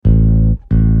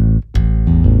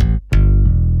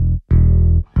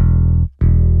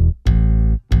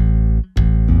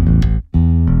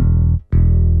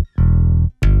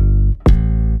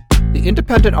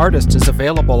Independent Artist is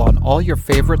available on all your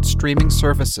favorite streaming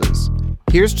services.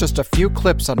 Here's just a few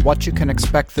clips on what you can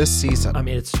expect this season. I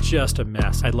mean, it's just a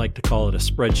mess. I'd like to call it a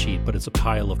spreadsheet, but it's a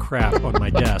pile of crap on my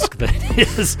desk that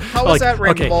is... How is that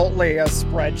remotely a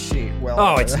spreadsheet, Will?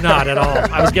 Oh, it's not at all.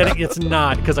 It's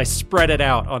not, because I spread it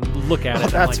out on look at it.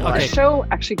 That's like, right. okay. The show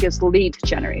actually gives lead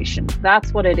generation.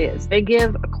 That's what it is. They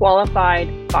give a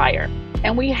qualified buyer.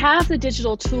 And we have the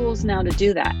digital tools now to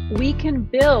do that. We can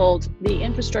build the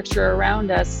infrastructure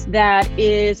around us that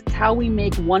is how we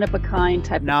make one-of-a-kind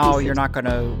type of No, pieces. you're not going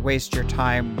to waste your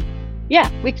time.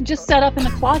 Yeah, we can just set up in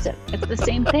a closet. It's the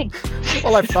same thing.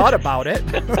 Well, I've thought about it.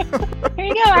 Here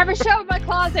you go. I have a show in my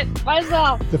closet by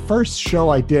myself. The first show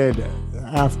I did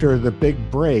after the big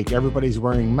break, everybody's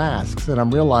wearing masks, and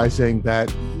I'm realizing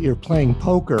that you're playing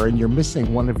poker and you're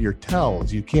missing one of your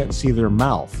tells. You can't see their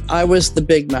mouth. I was the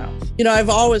big mouth. You know, I've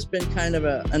always been kind of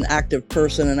an active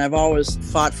person, and I've always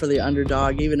fought for the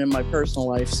underdog, even in my personal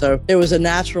life. So it was a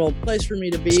natural place for me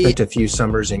to be. Spent a few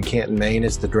summers in Canton, Maine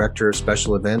as the director of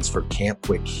special events for Camp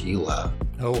Waukeela.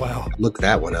 Oh, wow. Look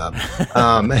that one up.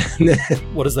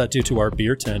 What does that do to our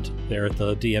beer tent there at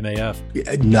the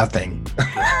DMAF? Nothing.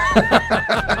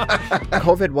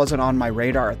 COVID wasn't on my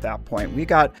radar at that point. We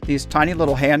got these tiny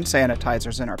little hand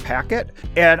sanitizers in our packet,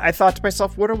 and I thought to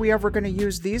myself, what are we ever going to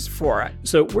use these for?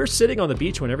 So we're sitting on the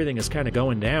beach when everything is kind of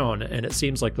going down, and it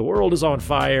seems like the world is on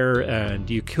fire, and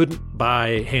you couldn't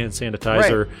buy hand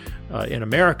sanitizer in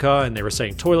America, and they were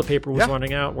saying toilet paper was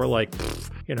running out. We're like,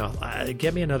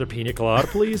 get me another pina colada,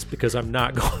 please, because I'm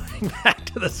not going back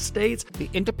to the States. The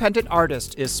Independent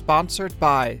Artist is sponsored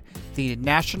by the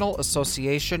National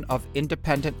Association of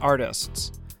Independent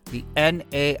Artists, the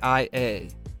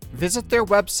NAIA. Visit their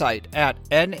website at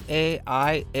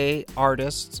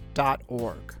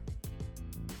naiaartists.org.